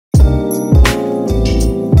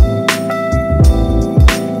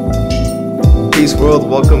Peace world,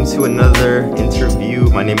 welcome to another interview.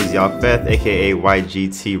 My name is Yafeth, aka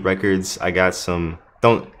YGT Records. I got some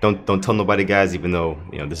don't tell nobody, guys, even though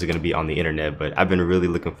this is gonna be on the internet, but I've been really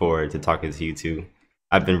looking forward to talking to you two.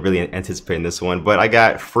 I've been really anticipating this one. But I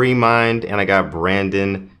got Free Mind and I got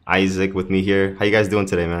Brandon Isaac with me here. How you guys doing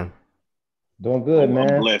today, man? Doing good,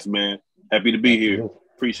 man. I'm blessed, man. Happy to be here.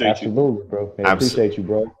 Appreciate you. Absolutely, bro. I appreciate you,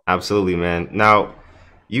 bro. Absolutely, man. Now,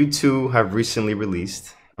 you two have recently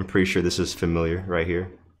released, I'm pretty sure this is familiar right here,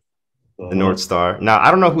 the North Star. Now, I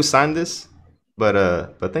don't know who signed this,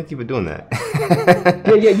 but thank you for doing that.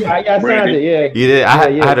 I signed it. Yeah, you did. I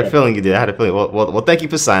had a feeling you did. I had a feeling. Well, thank you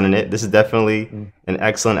for signing it. This is definitely an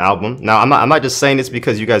excellent album. Now, I'm not just saying this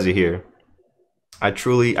because you guys are here. I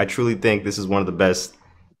truly think this is one of the best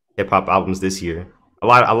hip hop albums this year. A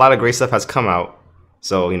lot of great stuff has come out.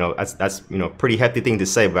 So that's pretty hefty thing to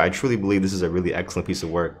say, but I truly believe this is a really excellent piece of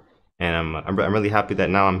work, and I'm really happy that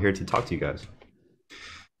now I'm here to talk to you guys.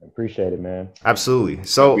 I appreciate it, man. Absolutely.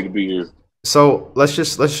 So happy to be here. So let's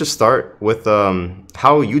just start with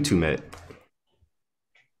how you two met.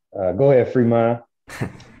 Go ahead, Free Mind.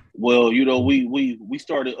 Well, we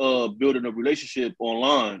started building a relationship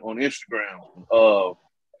online on Instagram.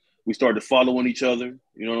 We started following each other.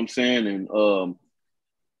 You know what I'm saying? And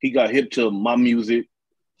he got hip to my music.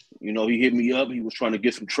 He hit me up. He was trying to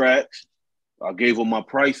get some tracks. I gave him my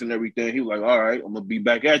price and everything. He was like, all right, I'm going to be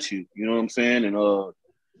back at you. You know what I'm saying? And,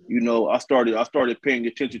 I started paying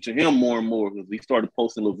attention to him more and more because he started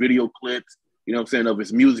posting little video clips, of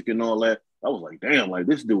his music and all that. I was like, damn, like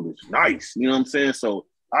this dude is nice. You know what I'm saying? So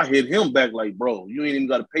I hit him back like, bro, you ain't even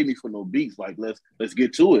got to pay me for no beats. Like, let's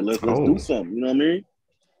get to it. Let's do something. You know what I mean?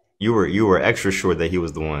 You were extra sure that he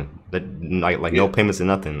was the one. That no payments and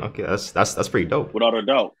nothing. Okay, that's pretty dope. Without a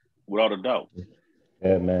doubt.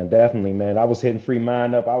 Yeah, man, definitely, man. I was hitting Free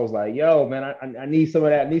Mind up. I was like, yo, man, I need some of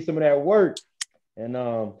that. I need some of that work. And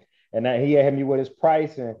that he hit me with his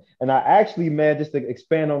price. And I actually, man, just to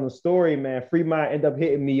expand on the story, man, Free Mind ended up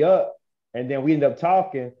hitting me up. And then we ended up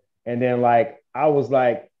talking. And then I was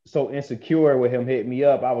like so insecure with him hitting me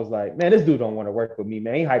up. I was like, man, this dude don't want to work with me,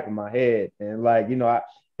 man. He hyping my head. And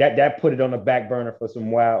that put it on the back burner for a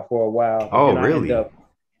while. Oh, really?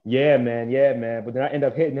 Yeah, man. But then I end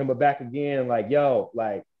up hitting him back again, like, yo,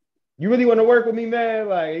 like, you really want to work with me, man?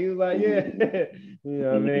 Like, he was like, yeah. You know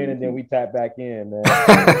what I mean? And then we tapped back in, man.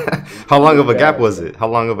 How long of a gap was it? How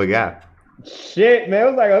long of a gap? Shit, man.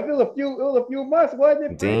 It was a few months,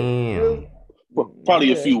 wasn't it? Damn.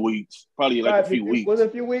 Probably a few weeks. Probably like a few weeks. Was it a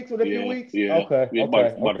few weeks? Yeah. Okay. Yeah,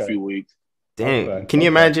 about a few weeks. Damn. Okay. Can you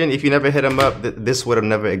imagine if you never hit him up? This would have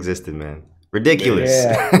never existed, man. Ridiculous.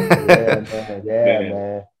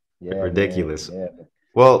 Man. Yeah, ridiculous. Man.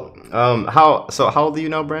 Well, how old are you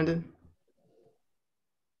now, Brandon?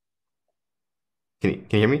 Can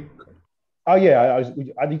you hear me? Oh yeah,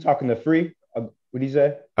 are you talking to Free? What did you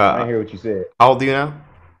say? I didn't hear what you said. How old are you now?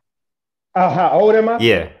 How old am I?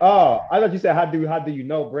 Yeah. Oh, I thought you said how do you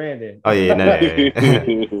know Brandon? Oh yeah,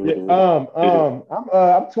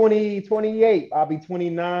 I'm 28. I'll be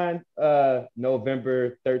 29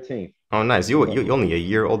 November 13th. Oh, nice. You're only a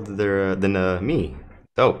year older than me.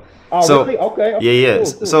 Dope. Oh, so, really? Okay. Yeah.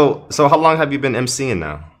 Cool. So how long have you been emceeing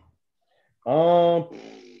now?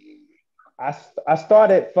 I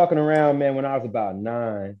started fucking around, man, when I was about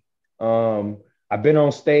 9. I've been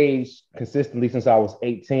on stage consistently since I was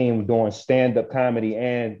 18, doing stand-up comedy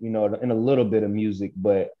and, in a little bit of music.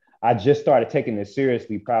 But I just started taking it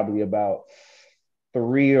seriously probably about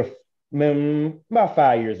 5 years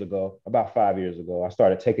ago. About 5 years ago, I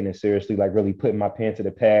started taking it seriously, like really putting my pen to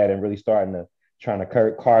the pad and really trying to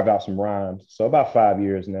carve out some rhymes. So about 5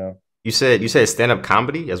 years now. You said stand-up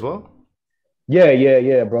comedy as well?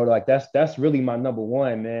 Yeah, bro. Like that's really my number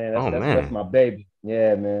one, man. Man. That's my baby.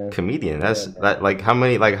 Yeah, man. Comedian. That like how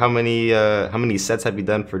many sets have you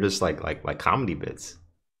done for just like comedy bits?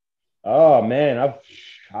 Oh man,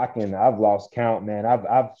 I've lost count, man.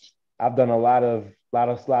 I've done a lot of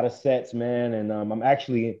sets, man, and I'm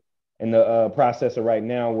actually in the process of right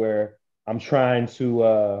now where I'm trying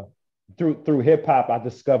to through hip hop I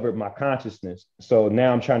discovered my consciousness. So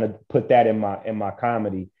now I'm trying to put that in my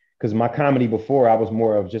comedy. Because my comedy before, I was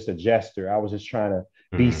more of just a jester. I was just trying to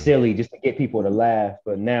be silly, just to get people to laugh.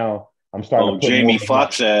 But now I'm starting to put Jamie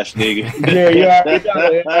Foxx ass nigga. Now I'm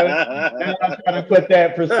trying to put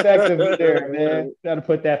that perspective in there, man. Trying to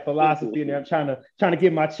put that philosophy in there. I'm trying to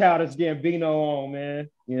get my childish Gambino on, man.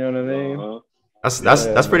 You know what I mean?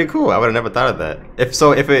 That's pretty cool. I would have never thought of that.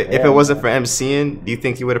 If it wasn't for MCing, do you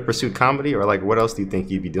think you would have pursued comedy, or like what else do you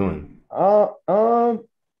think you'd be doing?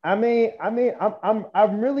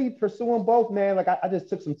 I'm really pursuing both, man. Like I just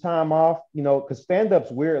took some time off, you know, because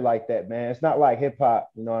stand-up's weird like that, man. It's not like hip hop,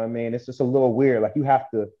 you know what I mean? It's just a little weird. Like you have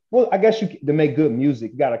to, well, I guess to make good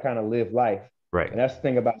music, you got to kind of live life, Right. and that's the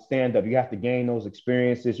thing about stand-up. You have to gain those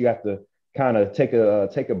experiences. You have to kind of take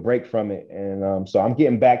a break from it, and so I'm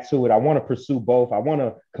getting back to it. I want to pursue both. I want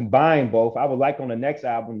to combine both. I would like on the next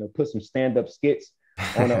album to put some stand-up skits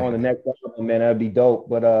on the next album, man. That'd be dope.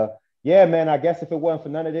 But yeah, man, I guess if it wasn't for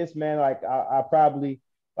none of this, man, like I probably,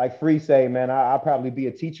 like Free say, man, I'll probably be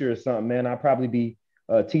a teacher or something, man. I'll probably be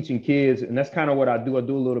teaching kids, and that's kind of what I do. I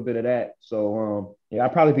do a little bit of that. So yeah, I'll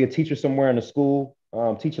probably be a teacher somewhere in the school,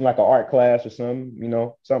 teaching like an art class or something, you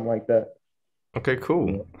know, something like that. Okay,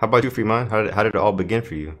 Yeah. cool. How about you, Freeman? How did it all begin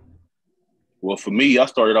for you? Well, for me, I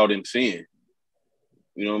started out in sin.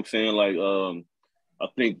 You know what I'm saying? Like, I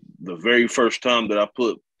think the very first time that I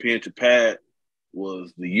put pen to pad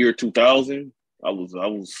was the year 2000. I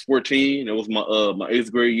was 14. It was my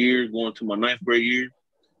eighth grade year, going to my ninth grade year.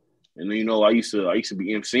 And then, you know, I used to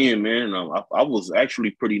be MCing, man. And I was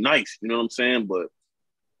actually pretty nice. You know what I'm saying? But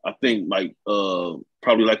I think like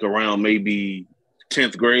probably like around maybe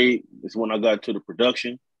 10th grade is when I got to the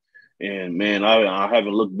production. And man, I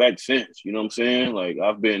haven't looked back since. You know what I'm saying? Like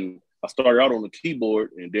I started out on the keyboard,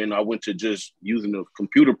 and then I went to just using the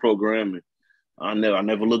computer program, and I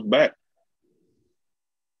never looked back.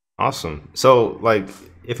 Awesome. So, like,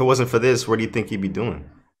 if it wasn't for this, what do you think you'd be doing?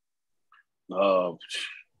 Uh,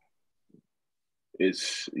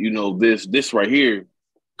 it's this right here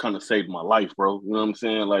kind of saved my life, bro. You know what I'm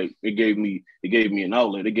saying? Like it gave me an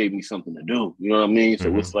outlet. It gave me something to do. You know what I mean? So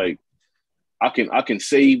Hmm. it's like I can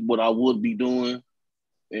say what I would be doing,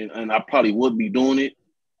 and I probably would be doing it,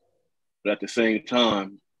 but at the same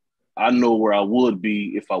time, I know where I would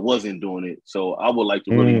be if I wasn't doing it. So I would like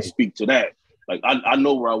to really Mm, speak to that. Like I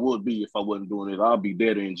know where I would be if I wasn't doing it. I'd be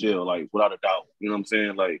dead or in jail, like without a doubt. You know what I'm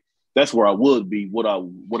saying? Like that's where I would be. What I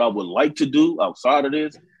would like to do outside of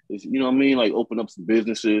this is, you know what I mean, like open up some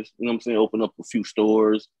businesses. You know what I'm saying? Open up a few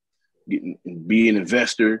stores, be an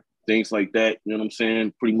investor, things like that. You know what I'm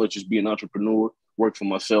saying? Pretty much just be an entrepreneur, work for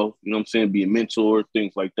myself. You know what I'm saying? Be a mentor,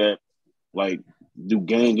 things like that. Like do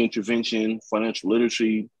gang intervention, financial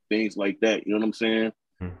literacy, things like that. You know what I'm saying?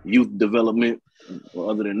 Youth development. Well,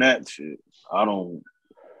 other than that, shit, I don't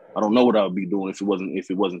I don't know what I would be doing if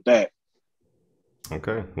it wasn't that.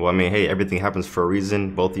 Okay. Well, I mean, hey, everything happens for a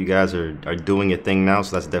reason. Both of you guys are doing your thing now,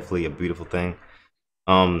 so that's definitely a beautiful thing.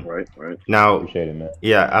 Um, Right, right. now, appreciate it, man.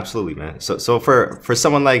 yeah, absolutely, man. So for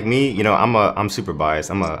someone like me, you know, I'm super biased.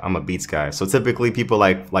 I'm a beats guy. So typically, people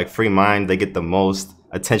like Free Mind, they get the most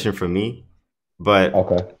attention from me. But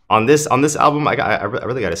Okay. on this album, I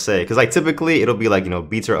really gotta say, because like typically it'll be like, you know,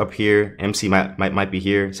 beats are up here, MC might be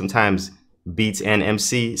here. Sometimes beats and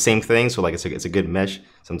MC same thing, so like it's a good mesh.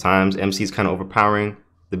 Sometimes MC's kind of overpowering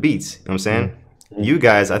the beats. You know what I'm saying? Mm-hmm. You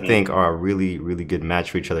guys, I Mm-hmm. think, are a really good match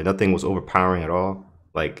for each other. Nothing was overpowering at all.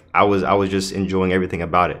 Like I was just enjoying everything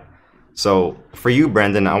about it. So for you,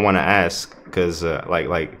 Brandon, I want to ask because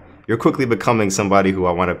like you're quickly becoming somebody who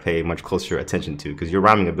I want to pay much closer attention to because your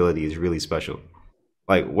rhyming ability is really special.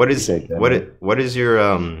 Like, Appreciate that, man. what is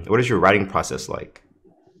your writing process like?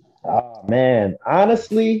 Oh man,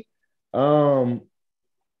 honestly, um,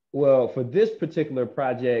 well, for this particular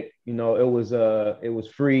project, you know, it was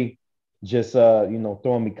free, just you know,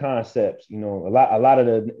 throwing me concepts. You know, a lot of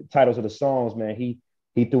the titles of the songs, man, he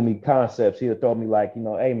threw me concepts. He'll throw me like, you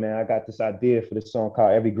know, hey man, I got this idea for this song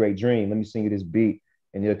called Every Great Dream. Let me sing you this beat.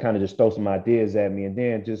 And he'll kind of just throw some ideas at me. And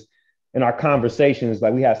then just in our conversations,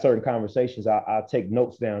 like we have certain conversations, I'll take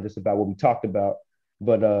notes down just about what we talked about.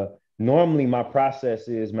 But normally my process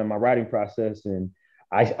is, man, my writing process, and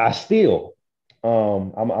I steal.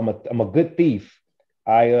 I'm a good thief.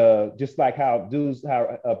 I just like how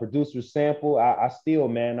producers sample. I steal,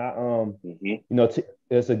 man. Mm-hmm. You know,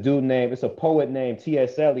 there's a dude named, it's a poet named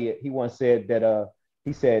T.S. Eliot. He once said that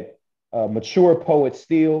he said mature poets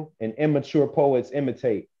steal and immature poets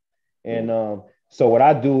imitate. And so what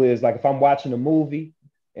I do is, like, if I'm watching a movie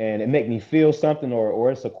and it make me feel something,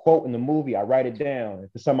 or it's a quote in the movie, I write it down. If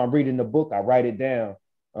it's something I'm reading in the book, I write it down.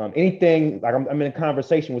 Anything, like I'm in a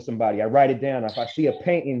conversation with somebody, I write it down. If I see a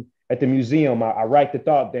painting at the museum, I write the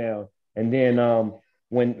thought down. And then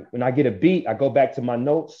when I get a beat, I go back to my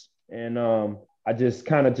notes, and I just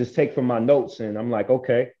kind of just take from my notes, and I'm like,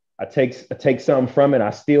 okay, I take something from it,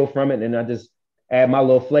 I steal from it, and I just add my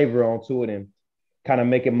little flavor onto it and kind of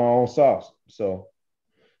make it my own sauce. So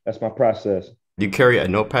that's my process. Do you carry a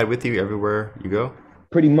notepad with you everywhere you go?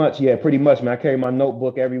 Pretty much, yeah, pretty much, man. I carry my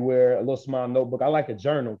notebook everywhere, a little small notebook. I like a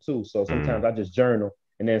journal too. So sometimes Mm, I just journal.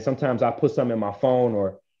 And then sometimes I put something in my phone,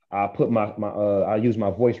 or I put my I use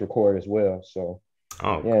my voice recorder as well. So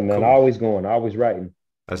Oh, yeah, man, cool. always going, always writing.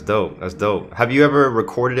 That's dope. That's dope. Have you ever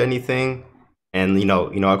recorded anything? And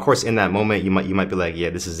of course, in that moment, you might be like, yeah,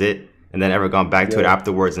 this is it. And then ever gone back to it Yeah.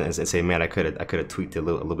 afterwards and say, man, I could have tweaked it a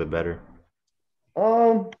little bit better.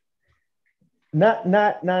 Um, not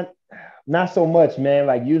not so much, man.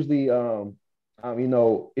 Like usually,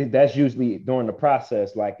 that's usually during the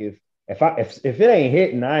process. Like if it ain't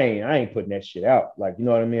hitting, I ain't putting that shit out. Like you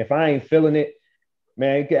know what I mean. If I ain't feeling it,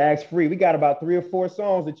 man, you can ask free. We got about 3 or 4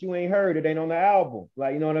 songs that you ain't heard. It ain't on the album.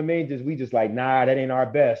 Like you know what I mean. We just like nah, that ain't our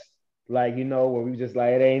best. Like where we just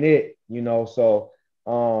like it ain't it. So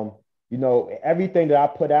everything that I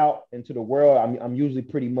put out into the world, I'm usually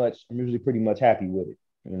pretty much happy with it.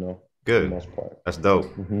 For the Good. most part. That's dope.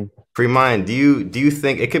 Mm-hmm. Free Mind, do you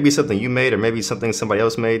think it could be something you made or maybe something somebody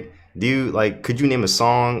else made? Could you name a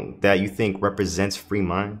song that you think represents Free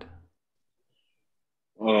Mind?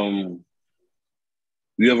 Um,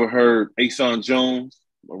 you ever heard Ason Jones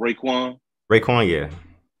or Raekwon? Raekwon, yeah.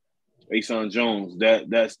 Ason Jones,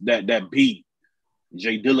 that beat.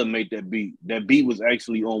 Jay Dilla made that beat. That beat was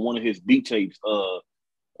actually on one of his beat tapes.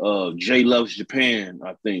 Jay Loves Japan,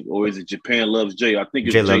 I think, or is it Japan Loves Jay? I think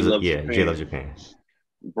it's Jay Jay loves it. Loves Yeah, Jay Japan. loves Japan.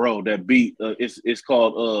 Bro, that beat, it's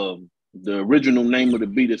called the original name of the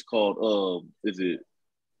beat is called is it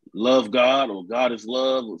Love God or God is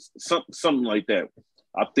Love or something like that.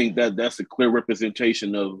 I think that's a clear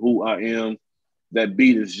representation of who I am. That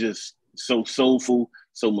beat is just so soulful,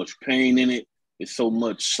 so much pain in it. It's so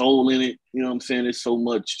much soul in it. You know what I'm saying? It's so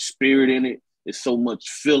much spirit in it. It's so much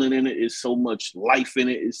feeling in it. It's so much life in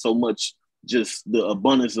it. It's so much just the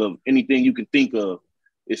abundance of anything you can think of.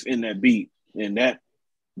 It's in that beat. And that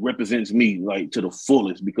represents me like to the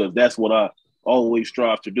fullest because that's what I always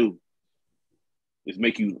strive to do is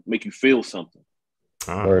make you feel something.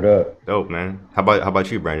 Word up. Dope, man. How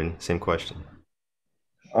about you, Brandon? Same question.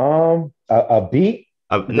 A beat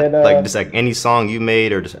that Like just like any song you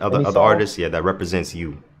made or just other any other song artists, yeah, that represents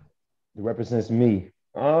you. that represents me.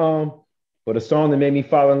 But a song that made me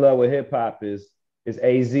fall in love with hip hop is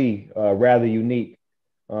AZ, Rather Unique.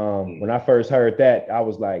 When I first heard that, I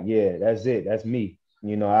was like, yeah, that's it. That's me.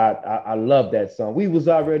 I love that song. We was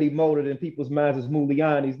already molded in people's minds as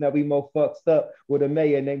Mulianis. Now we more fucked up with a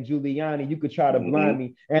mayor named Giuliani. You could try to blind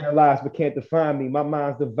me, analyze, but can't define me. My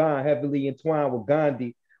mind's divine, heavily entwined with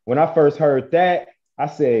Gandhi. When I first heard that, I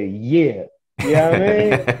said, yeah. You know what I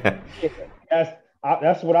mean? Yeah,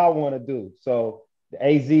 that's what I want to do. So the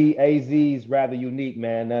AZ's Rather Unique,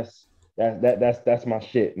 man. That's my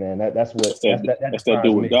shit, man. That That's that defines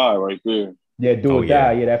do or me. die right there. Yeah, Do Oh or Die.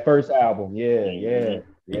 yeah. Yeah, that first album.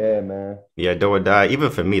 Mm-hmm. Yeah, man. Yeah, Do or Die. Even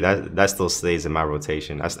for me, that still stays in my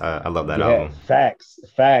rotation. I love that Yeah, album. facts.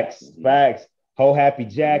 Whole Happy Mm-hmm.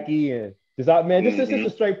 Jackie and just out, man. This is just Mm-hmm. a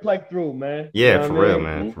straight play through, man. You Yeah, know for what I real, mean?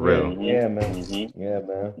 man. Mm-hmm. For Yeah, real. yeah, man. Mm-hmm. Yeah, man.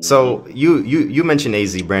 Mm-hmm. So you mentioned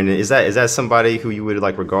AZ, Brandon. Is that somebody who you would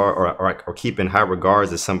like regard or keep in high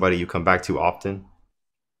regards as somebody you come back to often?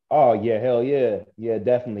 Oh yeah, hell yeah, yeah,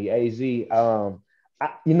 definitely. Az. You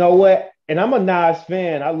know what? And I'm a Nas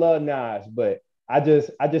fan. I love Nas, but I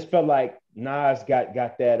just felt like Nas got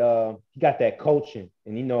that he got that coaching,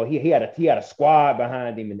 and he had a squad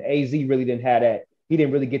behind him, and Az really didn't have that. He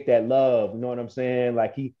didn't really get that love. You know what I'm saying?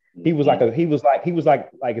 Like he was like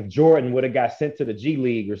like if Jordan would have got sent to the G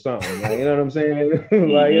League or something. Like you know what I'm saying? Like you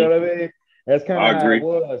Mm-hmm. know what I mean? That's kind I of how it agree.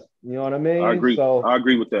 was. You know what I I mean? agree. So I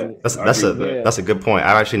agree with that. That's I that's agree a with that. yeah. that's a good point.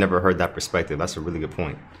 I've actually never heard that perspective. That's a really good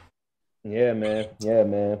point. Yeah, man. Yeah,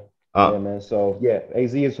 man. Yeah, Uh, man. So yeah,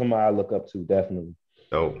 AZ is someone I look up to, definitely.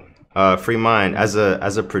 dope. Free Mind, as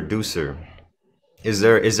a producer, is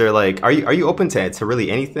there like are you open to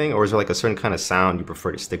really anything, or is there like a certain kind of sound you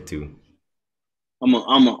prefer to stick to?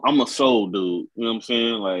 I'm a soul dude. You know what I'm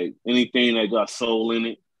saying? Like anything that got soul in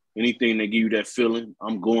it, anything that give you that feeling,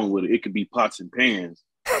 I'm going with it. It could be pots and pans.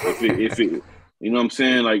 If it you know what I'm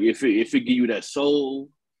saying? Like if it give you that soul,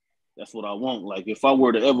 that's what I want. Like if I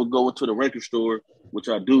were to ever go into the record store, which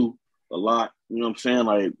I do a lot, you know what I'm saying?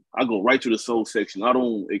 Like I go right to the soul section. I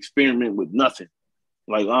don't experiment with nothing.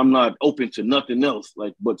 Like I'm not open to nothing else,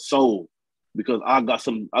 like but soul, because I got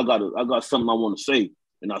something I want to say,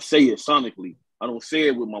 and I say it sonically. I don't say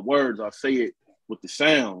it with my words. I say it with the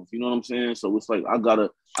sounds. You know what I'm saying? So it's like I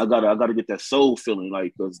gotta get that soul feeling,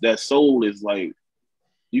 like because that soul is like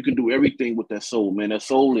you can do everything with that soul, man. That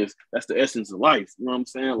soul that's the essence of life. You know what I'm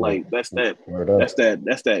saying? Like Word up. that's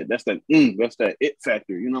that it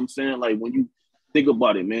factor. You know what I'm saying? Like when you think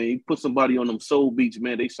about it, man, you put somebody on them soul beats,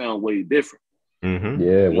 man, they sound way different. Mm-hmm. Yeah,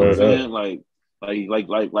 You know what I'm word Mm-hmm. up. saying?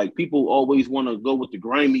 Like people always want to go with the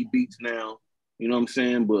grimy beats now. You know what I'm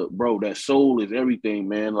saying? But bro, that soul is everything,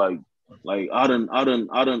 man. Like I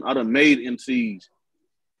done made MCs.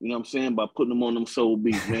 You know what I'm saying? By putting them on them soul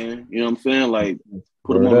beats, man. You know what I'm saying? Like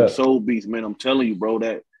put them Word on them up. soul beats, man. I'm telling you, bro,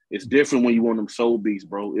 that it's different when you on them soul beats,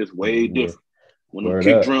 bro. It's way Yeah. different. When them Word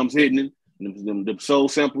kick up. drums hitting it, them soul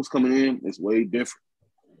samples coming in, it's way different.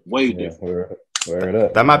 Way Yeah. different. Word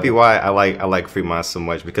up. That might be why I like Fremont so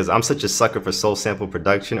much, because I'm such a sucker for soul sample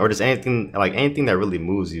production, or just anything that really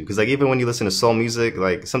moves you. Because like even when you listen to soul music,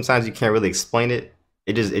 like sometimes you can't really explain it.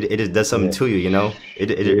 It just does something Yeah. to you, you know. It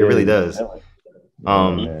Yeah. really does. Yeah,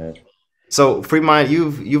 Um, man. so Fremont,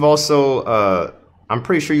 you've also I'm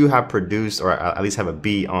pretty sure you have produced, or at least have a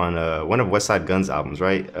beat on one of West Side Gun's albums,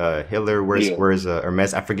 right? Hitler, Yeah. where's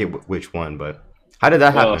Hermes? I forget which one, but how did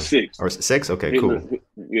that happen? 6. Or six? Okay, Hitler, cool.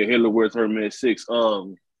 yeah, Hitler Where's Hermes 6.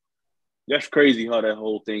 That's crazy how that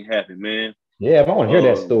whole thing happened, man. Yeah, I want to hear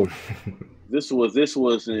that Um, story. this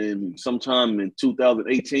was in sometime in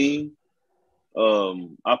 2018.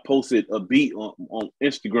 I posted a beat on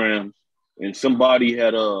Instagram, and somebody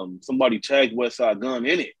tagged Westside Gun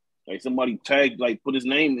in it. Like somebody tagged, like put his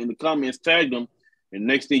name in the comments, tagged him, and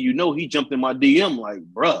next thing you know, he jumped in my DM like,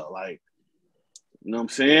 bruh, like, you know what I'm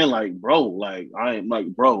saying? Like, bro, like I ain't like,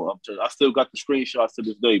 bro, I still got the screenshots to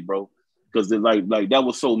this day, bro. Because like that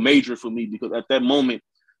was so major for me, because at that moment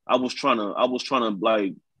I was trying to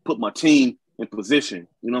like put my team in position.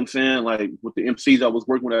 You know what I'm saying? Like with the MCs I was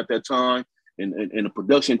working with at that time, and the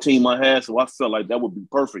production team I had. So I felt like that would be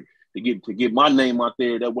perfect to get my name out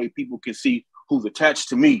there. That way people can see who's attached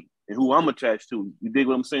to me and who I'm attached to. You dig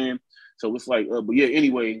what I'm saying? So it's like, but yeah,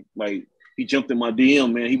 anyway, like he jumped in my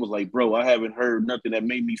DM, man. He was like, bro, I haven't heard nothing that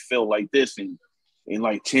made me feel like this in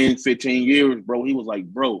like 10, 15 years, bro. He was like,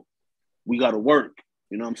 bro, we got to work.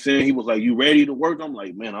 You know what I'm saying? He was like, you ready to work? I'm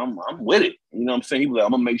like, man, I'm with it. You know what I'm saying? He was like,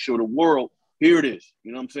 I'm going to make sure the world hear this.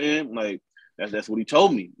 You know what I'm saying? Like, that's what he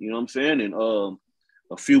told me. You know what I'm saying? And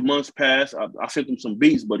a few months passed. I sent him some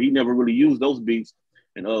beats, but he never really used those beats.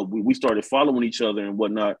 And we started following each other and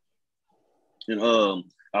whatnot. And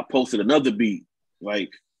I posted another beat,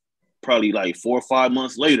 like probably like 4 or 5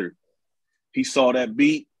 months later. He saw that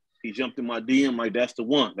beat. He jumped in my DM like, that's the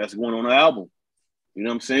one. That's going on the album. You know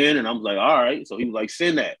what I'm saying? And I'm like, all right. So he was like,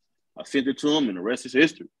 send that. I sent it to him, and the rest is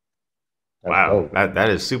history. That's Wow, dope. that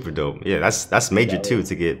is super dope. Yeah, that's major too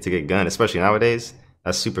to get Gun, especially nowadays.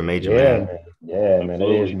 That's super major, Yeah, man. man. Yeah, man. It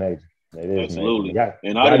is Absolutely. major. It is major. Absolutely.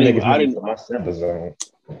 And Y'all niggas made me put my samples on.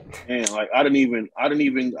 man, like I didn't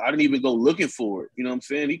even go looking for it. You know what I'm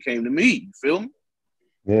saying? He came to me. You feel me?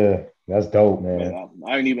 Yeah, that's dope, Man, man.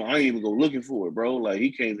 I didn't even go looking for it, bro. Like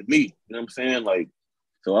he came to me. You know what I'm saying? Like,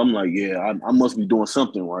 so I'm like, yeah, I must be doing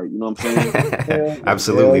something right. You know what I'm saying? Hell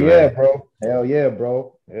Absolutely, yeah, man. bro. Hell yeah,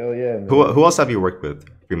 bro. Hell yeah, man. Who else have you worked with,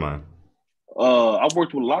 Fremont? I've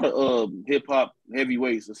worked with a lot of hip hop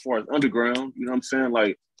heavyweights as far as underground. You know what I'm saying?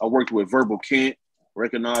 Like I worked with Verbal Kent,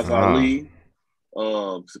 Recognize Ah, Ali,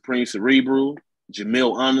 Supreme Cerebral,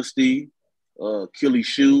 Jamil Honesty, Killy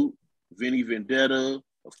Shoot, Vinny Vendetta,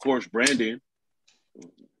 of course, Brandon,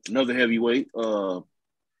 another heavyweight.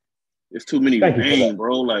 It's too many to Thank you for that. name,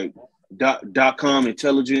 bro. Like .com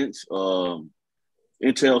Intelligence,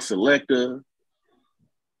 Intel Selector.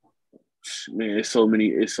 Man, it's so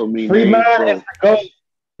many Free names, mind is bro. the goat.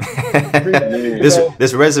 Free mind is the Man, goat.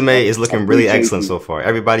 this resume is I looking really appreciate excellent you, so far.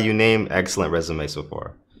 Everybody you name, excellent resume so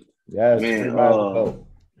far. Yes, free man. mind is the goat.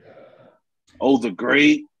 Oh, the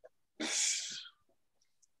Great,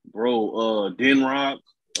 bro. Denrock,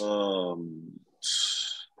 um,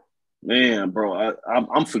 man, bro.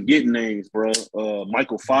 I'm forgetting names, bro.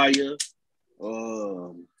 Michael Fire,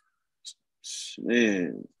 um,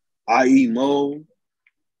 man. IE Mo,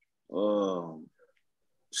 um,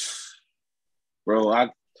 bro.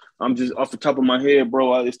 I'm just off the top of my head,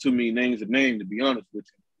 bro. It's too many names to name, to be honest with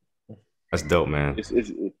you. That's dope, man.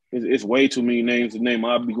 It's way too many names to name.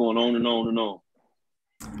 I'll be going on and on and on.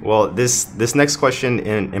 Well, this next question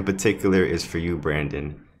in particular is for you,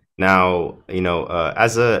 Brandon. Now,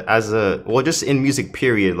 as a well, just in music,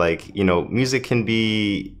 period. Like, music can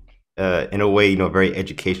be, in a way, very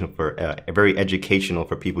educational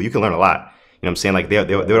for people. You can learn a lot. You know what I'm saying? Like they would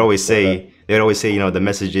Yeah, always word up. say, the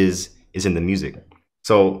message is in the music.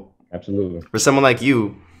 So Absolutely. for someone like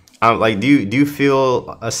you, like, do you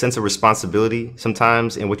feel a sense of responsibility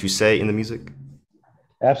sometimes in what you say in the music?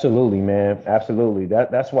 Absolutely, man. Absolutely.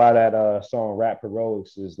 That's why that song Rap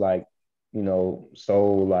Heroics is like,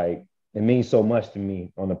 so like it means so much to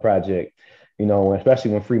me on the project.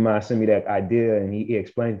 Especially when Fremont sent me that idea and he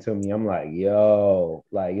explained it to me. I'm like, yo,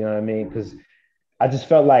 like, you know what I mean? Because I just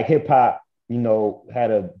felt like hip hop,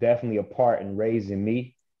 had a definitely a part in raising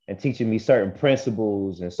me. and teaching me certain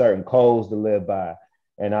principles and certain codes to live by.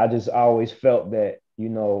 And I just always felt that,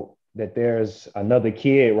 that there's another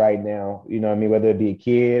kid right now, what I mean, whether it be a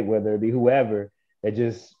kid, whether it be whoever, that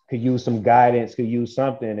just could use some guidance, could use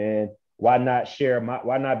something. And why not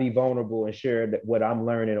why not be vulnerable and share what I'm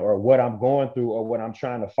learning or what I'm going through or what I'm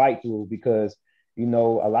trying to fight through? Because a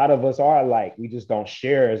lot of us are alike. We just don't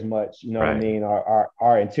share as much, what I mean,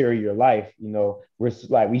 our interior life. We're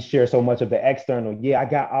like, we share so much of the external. Yeah, I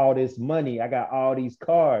got all this money, I got all these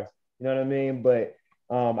cars, you know what I mean? But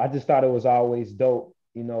I just thought it was always dope.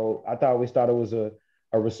 I always thought it was a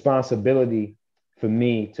responsibility for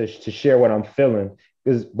me to share what I'm feeling.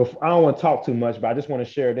 Because I don't want to talk too much, but I just want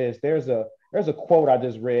to share this. There's a quote I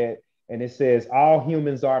just read, and it says, all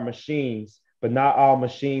humans are machines, but not all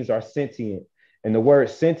machines are sentient. And the word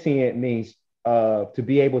sentient means to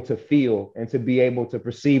be able to feel and to be able to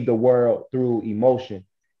perceive the world through emotion.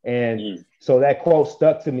 And so that quote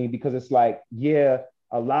stuck to me because it's like, yeah,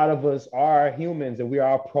 a lot of us are humans and we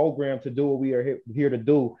are programmed to do what we are here to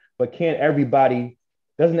do, but doesn't everybody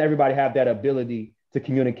have that ability to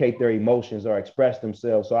communicate their emotions or express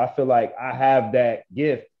themselves? So I feel like I have that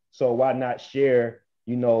gift. So why not share,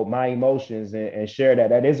 my emotions and share that?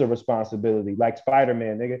 That is a responsibility. Like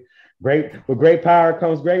Spider-Man, nigga. With great power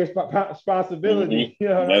comes great responsibility. You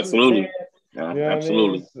know what absolutely.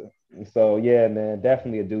 Absolutely. I mean? So yeah, man,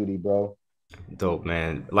 definitely a duty, bro. Dope,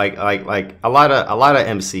 man. Like a lot of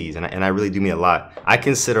MCs, and I really do mean a lot. I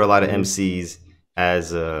consider a lot of MCs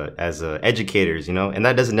as educators, and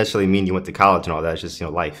that doesn't necessarily mean you went to college and all that. It's just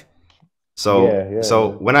life. So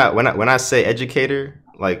so when I say educator,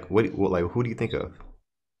 like what who do you think of?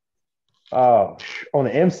 On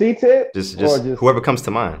the MC tip, just whoever comes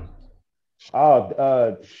to mind.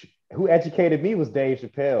 Who educated me was Dave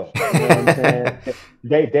Chappelle. You know what I'm saying?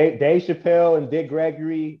 Dave Chappelle and Dick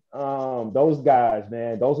Gregory, those guys,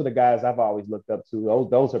 man, those are the guys I've always looked up to.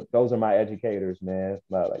 Those are my educators, man.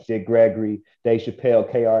 Like Dick Gregory, Dave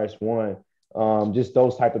Chappelle, KRS-One, just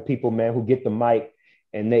those type of people, man, who get the mic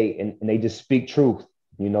and they just speak truth.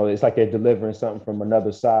 It's like they're delivering something from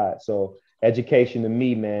another side. So education to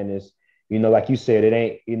me, man, is, like you said, it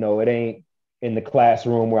ain't in the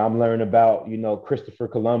classroom where I'm learning about, Christopher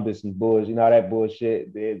Columbus and all that bullshit.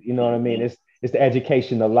 You know what I mean? It's the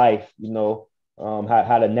education of life,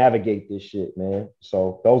 how to navigate this shit, man.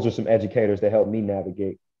 So those are some educators that help me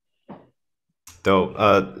navigate.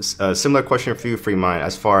 Dope. Similar question for you, Free Mind,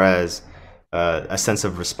 as far as a sense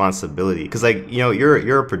of responsibility, because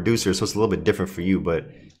you're a producer, so it's a little bit different for you.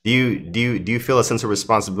 But do you feel a sense of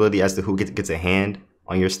responsibility as to who gets a hand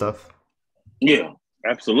on your stuff? Yeah.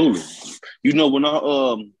 Absolutely.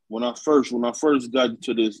 When I first got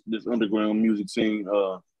into this underground music scene,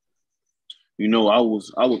 I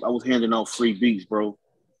was handing out free beats, bro.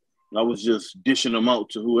 I was just dishing them out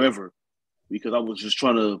to whoever because I was just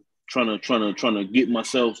trying to get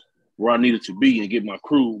myself where I needed to be and get my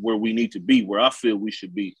crew where we need to be, where I feel we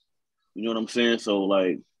should be. You know what I'm saying? So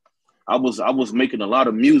like I was making a lot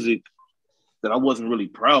of music that I wasn't really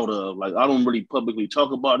proud of. Like, I don't really publicly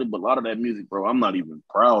talk about it, but a lot of that music, bro, I'm not even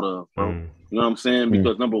proud of, bro. You know what I'm saying?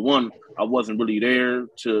 Because number one, I wasn't really there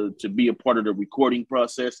to be a part of the recording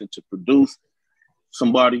process and to produce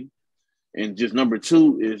somebody. And just number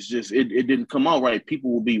two is just, it didn't come out right.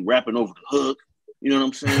 People will be rapping over the hook. You know what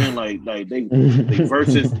I'm saying? Like they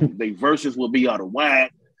verses will be out of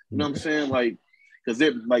whack. You know what I'm saying? Like, because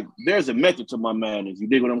there's a method to my madness. You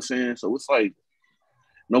dig what I'm saying? So it's like,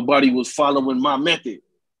 nobody was following my method,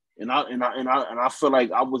 and I feel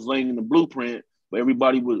like I was laying in the blueprint, but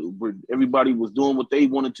everybody was doing what they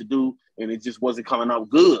wanted to do, and it just wasn't coming out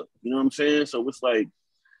good. You know what I'm saying? So it's like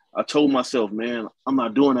I told myself, man, I'm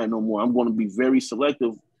not doing that no more. I'm going to be very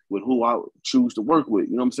selective with who I choose to work with.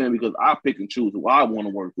 You know what I'm saying? Because I pick and choose who I want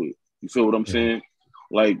to work with. You feel what I'm saying?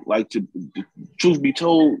 Like to truth be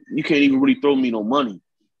told, you can't even really throw me no money.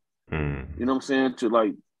 You know what I'm saying?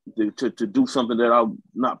 To do something that I'm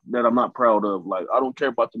not proud of. Like, I don't care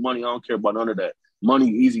about the money. I don't care about none of that. Money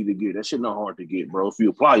easy to get. That shit not hard to get, bro. If you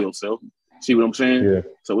apply yourself, see what I'm saying? Yeah.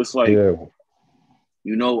 So it's like, I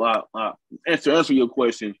answer your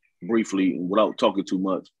question briefly without talking too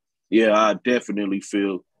much. Yeah, I definitely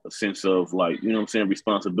feel a sense of like, you know what I'm saying,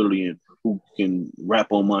 responsibility and who can rap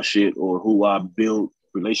on my shit or who I build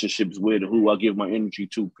relationships with or who I give my energy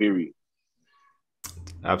to, period.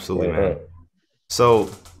 Absolutely, man. So,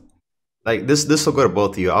 like this will go to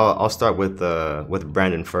both of you. I'll start with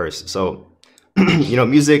Brandon first. So,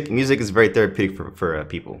 music is very therapeutic for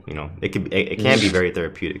people. It can be very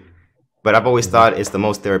therapeutic, but I've always thought it's the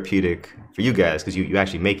most therapeutic for you guys because you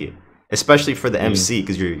actually make it, especially for the MC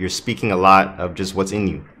because you're speaking a lot of just what's in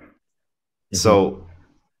you. So,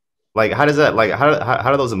 Like, how does that, like,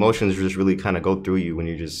 how do those emotions just really kind of go through you when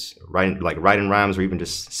you're just writing rhymes or even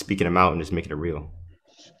just speaking them out and just making it real?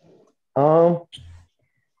 Um,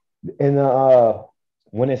 and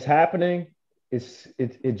when it's happening,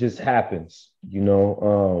 it just happens, you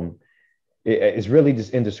know. It's really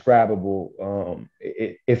just indescribable.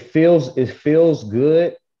 It feels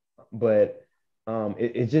good, but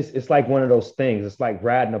it's like one of those things. It's like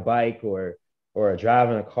riding a bike or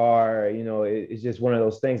driving a car. You know, it's just one of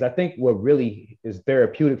those things. I think what really is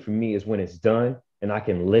therapeutic for me is when it's done and I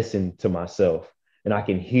can listen to myself and I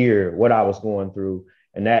can hear what I was going through,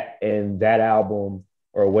 and that album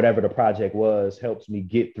or whatever the project was helps me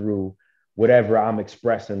get through whatever I'm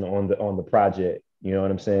expressing on the project. You know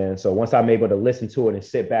what I'm saying? So once I'm able to listen to it and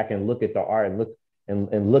sit back and look at the art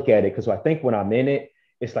and look at it, because I think when I'm in it,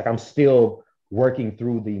 it's like I'm still working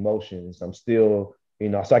through the emotions. I'm still, you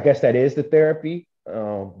know, so I guess that is the therapy.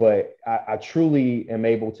 But I truly am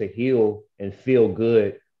able to heal and feel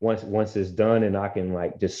good once it's done and I can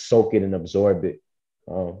like just soak it and absorb it.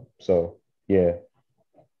 So yeah.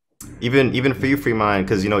 Even for you, free mind,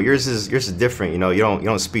 because you know yours is different. You know, you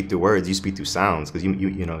don't speak through words, you speak through sounds, because you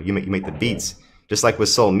make the beats. Just like with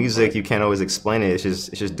soul music, you can't always explain it. It's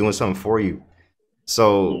just doing something for you.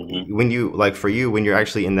 So Mm-hmm. when you like for you when you're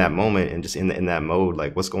actually in that moment and just in that mode,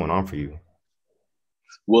 like what's going on for you?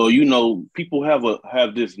 Well, people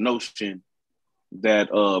have this notion that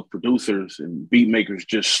producers and beat makers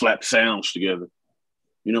just slap sounds together.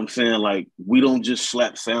 You know what I'm saying? Like we don't just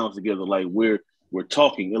slap sounds together. Like we're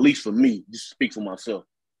talking. At least for me, just speak for myself.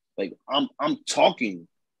 Like I'm talking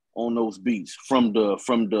on those beats from the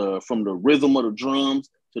rhythm of the drums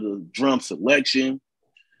to the drum selection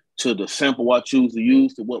to the sample I choose to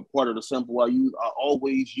use to what part of the sample I use. I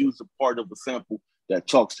always use the part of the sample that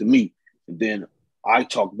talks to me, and then I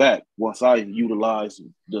talk back once I utilize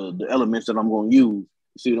the elements that I'm going to use.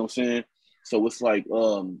 You see what I'm saying? So it's like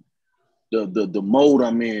the mode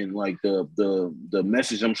I'm in, like the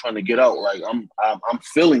message I'm trying to get out. Like I'm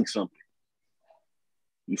feeling something.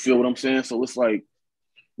 You feel what I'm saying? So it's like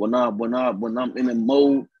when I'm in a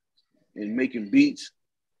mode and making beats,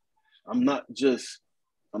 I'm not just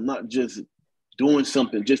I'm not just doing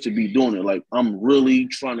something just to be doing it. Like I'm really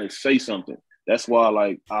trying to say something. That's why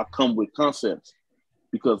like I come with concepts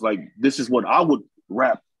because like this is what I would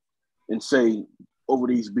rap and say over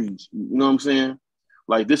these beats. You know what I'm saying?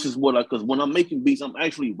 Like this is what because when I'm making beats, I'm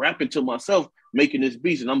actually rapping to myself, making this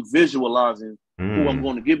beats, and I'm visualizing who I'm Mm.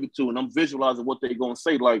 going to give it to, and I'm visualizing what they're going to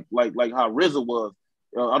say, like how RZA was.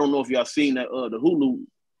 I don't know if y'all seen that the Hulu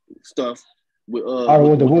stuff with Oh,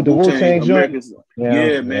 with with the the Wu Wu Tang Tang joint. Americans. Yeah,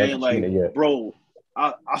 Yeah, I man, haven't seen like it yet. bro,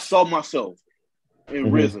 I saw myself in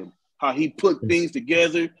Mm-hmm. RZA, how he put things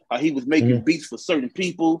together, how he was making Mm-hmm. beats for certain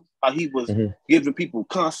people, how he was Mm-hmm. giving people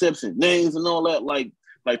concepts and names and all that. Like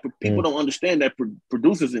people don't understand that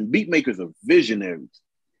producers and beat makers are visionaries.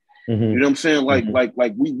 You Mm-hmm. know what I'm saying? Like Mm-hmm. like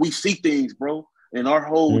like we see things, bro, and our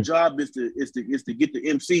whole Mm-hmm. job is to get the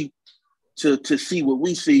MC to see what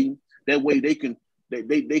we see. That way they could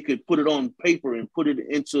put it on paper and put it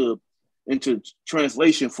into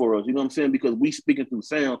translation for us. You know what I'm saying? Because we speaking through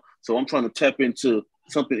sound. So I'm trying to tap into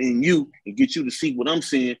something in you and get you to see what I'm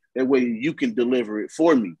seeing. That way you can deliver it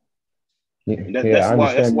for me. Yeah, And that, yeah, that's I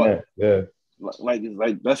why that's understand what that. Yeah.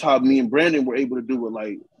 like that's how me and Brandon were able to do it.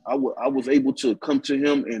 Like I was able to come to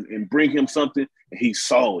him and bring him something and he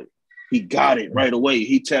saw it. He got it right away.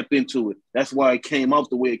 He tapped into it. That's why it came out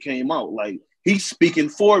the way it came out. Like he's speaking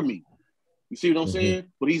for me. You see what I'm Mm-hmm.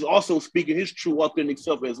 saying? But he's also speaking his true authentic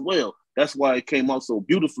self as well. That's why it came out so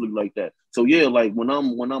beautifully like that. So yeah, like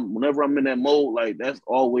whenever I'm in that mode, like that's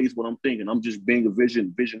always what I'm thinking. I'm just being a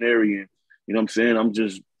visionary and you know what I'm saying? I'm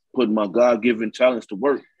just putting my God-given talents to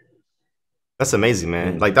work. That's amazing,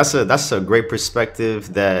 man. Mm-hmm. Like that's a great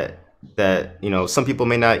perspective that some people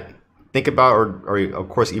may not think about or of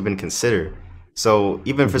course even consider. So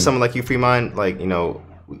even for Mm-hmm. someone like you, Fremont, like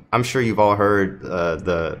I'm sure you've all heard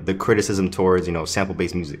the criticism towards sample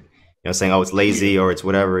based music. Saying oh it's Yeah, lazy or it's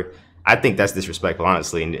whatever. I think that's disrespectful,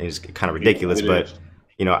 honestly, and it's kind of yeah, ridiculous. it But is.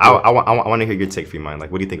 Yeah. I want to hear your take, Fremont.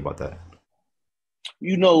 Like, what do you think about that?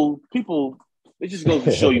 People it just goes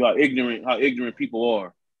to show you how ignorant people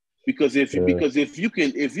are. Because Yeah. if you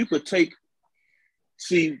could take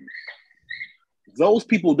see those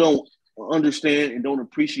people don't understand and don't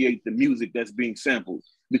appreciate the music that's being sampled.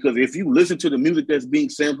 Because if you listen to the music that's being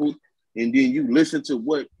sampled and then you listen to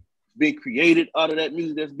what's being created out of that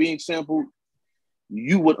music that's being sampled,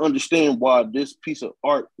 you would understand why this piece of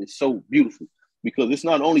art is so beautiful. Because it's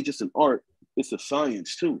not only just an art, it's a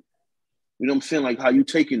science too. You know what I'm saying? Like how you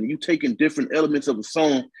taking different elements of a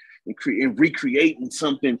song and recreating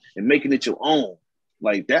something and making it your own.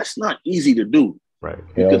 Like that's not easy to do. Right.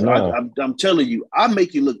 Because no. I'm telling you, I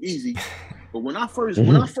make it look easy. But when I first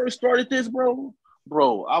started this, bro,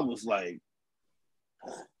 I was like,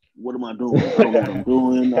 what am I doing? I don't know what I'm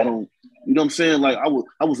doing. I don't, you know what I'm saying? Like I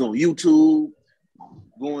was on YouTube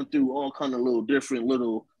going through all kind of different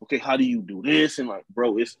okay, how do you do this? And like,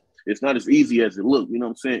 bro, it's not as easy as it look, you know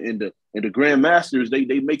what I'm saying? And the Grandmasters,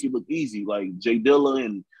 they make it look easy. Like Jay Dilla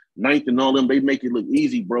and Ninth and all them, they make it look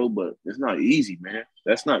easy, bro, but it's not easy, man.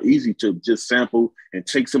 That's not easy to just sample and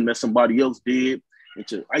take something that somebody else did and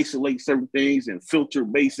to isolate certain things and filter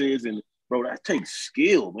bases. And bro, that takes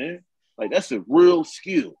skill, man. Like that's a real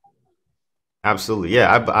skill. Absolutely.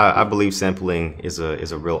 Yeah, I believe sampling is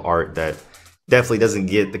a real art that definitely doesn't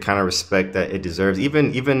get the kind of respect that it deserves.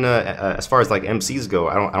 Even as far as like MCs go,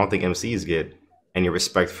 I don't think MCs get any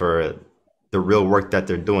respect for the real work that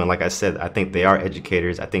they're doing. Like I said, I think they are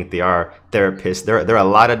educators. I think they are therapists. There are a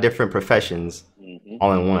lot of different professions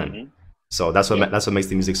all in one. Mm-hmm. So that's what makes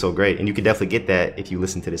the music so great. And you can definitely get that if you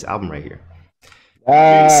listen to this album right here.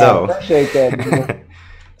 So Appreciate that.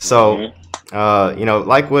 so you know,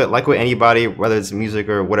 like with anybody, whether it's music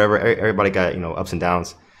or whatever, everybody got, you know, ups and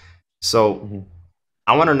downs. So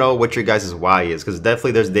I want to know what your guys' why is, because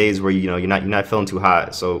definitely there's days where you know you're not feeling too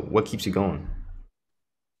hot. So what keeps you going?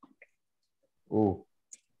 Ooh,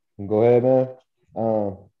 go ahead, man.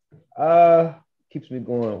 Keeps me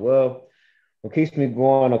going. Well, what keeps me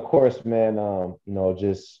going, of course, man. You know,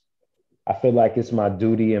 just I feel like it's my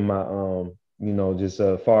duty and my you know, just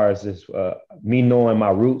as far as this me knowing my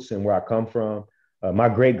roots and where I come from. My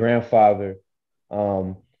great grandfather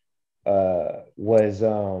um, was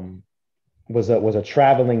a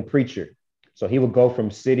traveling preacher, so he would go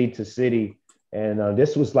from city to city, and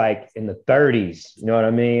this was like in the 30s. You know what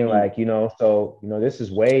I mean? Like, you know, so you know, this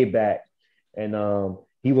is way back, and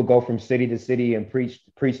he would go from city to city and preach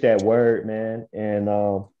that word, man. And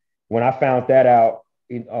when I found that out,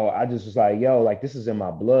 you know, I just was like, yo, like this is in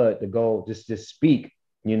my blood to go just speak,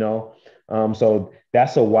 you know. So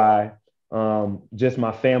that's a why. Just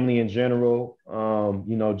my family in general,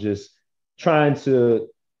 you know, just trying to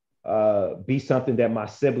be something that my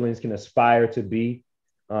siblings can aspire to be.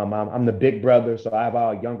 I'm the big brother, so I have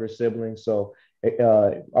all younger siblings. So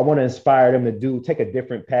I want to inspire them to take a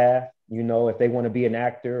different path. You know, if they want to be an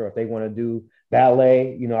actor or if they want to do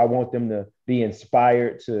ballet, you know, I want them to be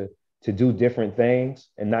inspired to do different things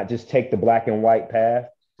and not just take the black and white path.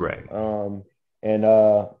 Right.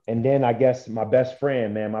 And then I guess my best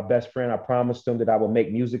friend, I promised him that I would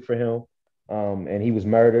make music for him, and he was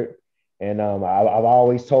murdered. And I've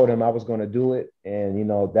always told him I was going to do it, and you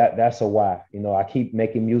know that's a why. You know, I keep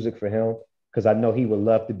making music for him because I know he would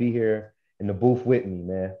love to be here in the booth with me,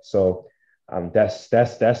 man. So that's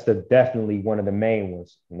definitely one of the main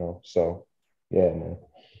ones. You know, so yeah, man.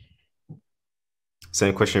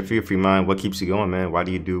 Same question for you, Free Mind. What keeps you going, man? Why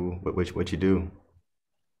do you do what you do?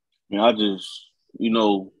 Man, I just, you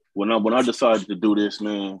know, when I decided to do this,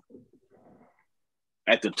 man,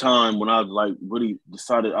 at the time when I like really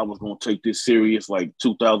decided I was gonna take this serious, like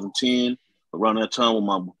 2010, around that time when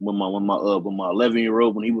my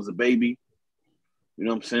 11-year-old, when he was a baby, you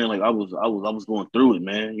know what I'm saying? Like I was going through it,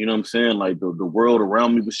 man. You know what I'm saying? Like the world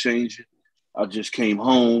around me was changing. I just came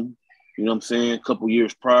home. You know what I'm saying? A couple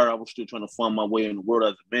years prior, I was still trying to find my way in the world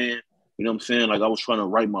as a man. You know what I'm saying? Like I was trying to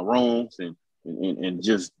right my wrongs and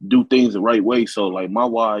just do things the right way. So like my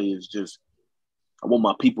why is just I want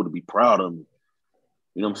my people to be proud of me.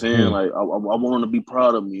 You know what I'm saying? Like I want them to be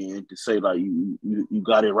proud of me and to say like you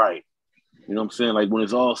got it right. You know what I'm saying? Like when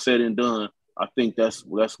it's all said and done, I think that's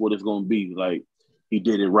what it's gonna be. Like he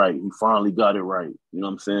did it right. He finally got it right. You know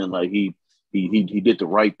what I'm saying? Like he did the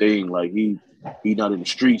right thing. Like he not in the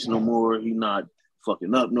streets no more. He not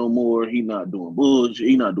fucking up no more. He not doing bullshit.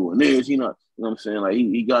 He not doing this. He not, you know what I'm saying? Like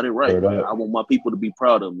he got it right. Like, I want my people to be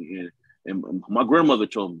proud of me. And my grandmother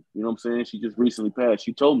told me, you know what I'm saying? She just recently passed.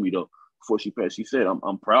 She told me though, before she passed, she said,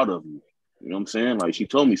 I'm proud of you. You know what I'm saying? Like she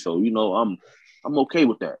told me so, you know, I'm okay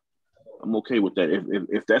with that. I'm okay with that.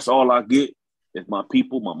 If that's all I get, if my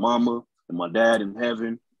people, my mama and my dad in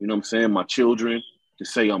heaven, you know what I'm saying, my children, to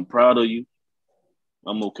say I'm proud of you,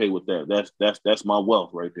 I'm okay with that. That's my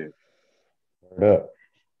wealth right there.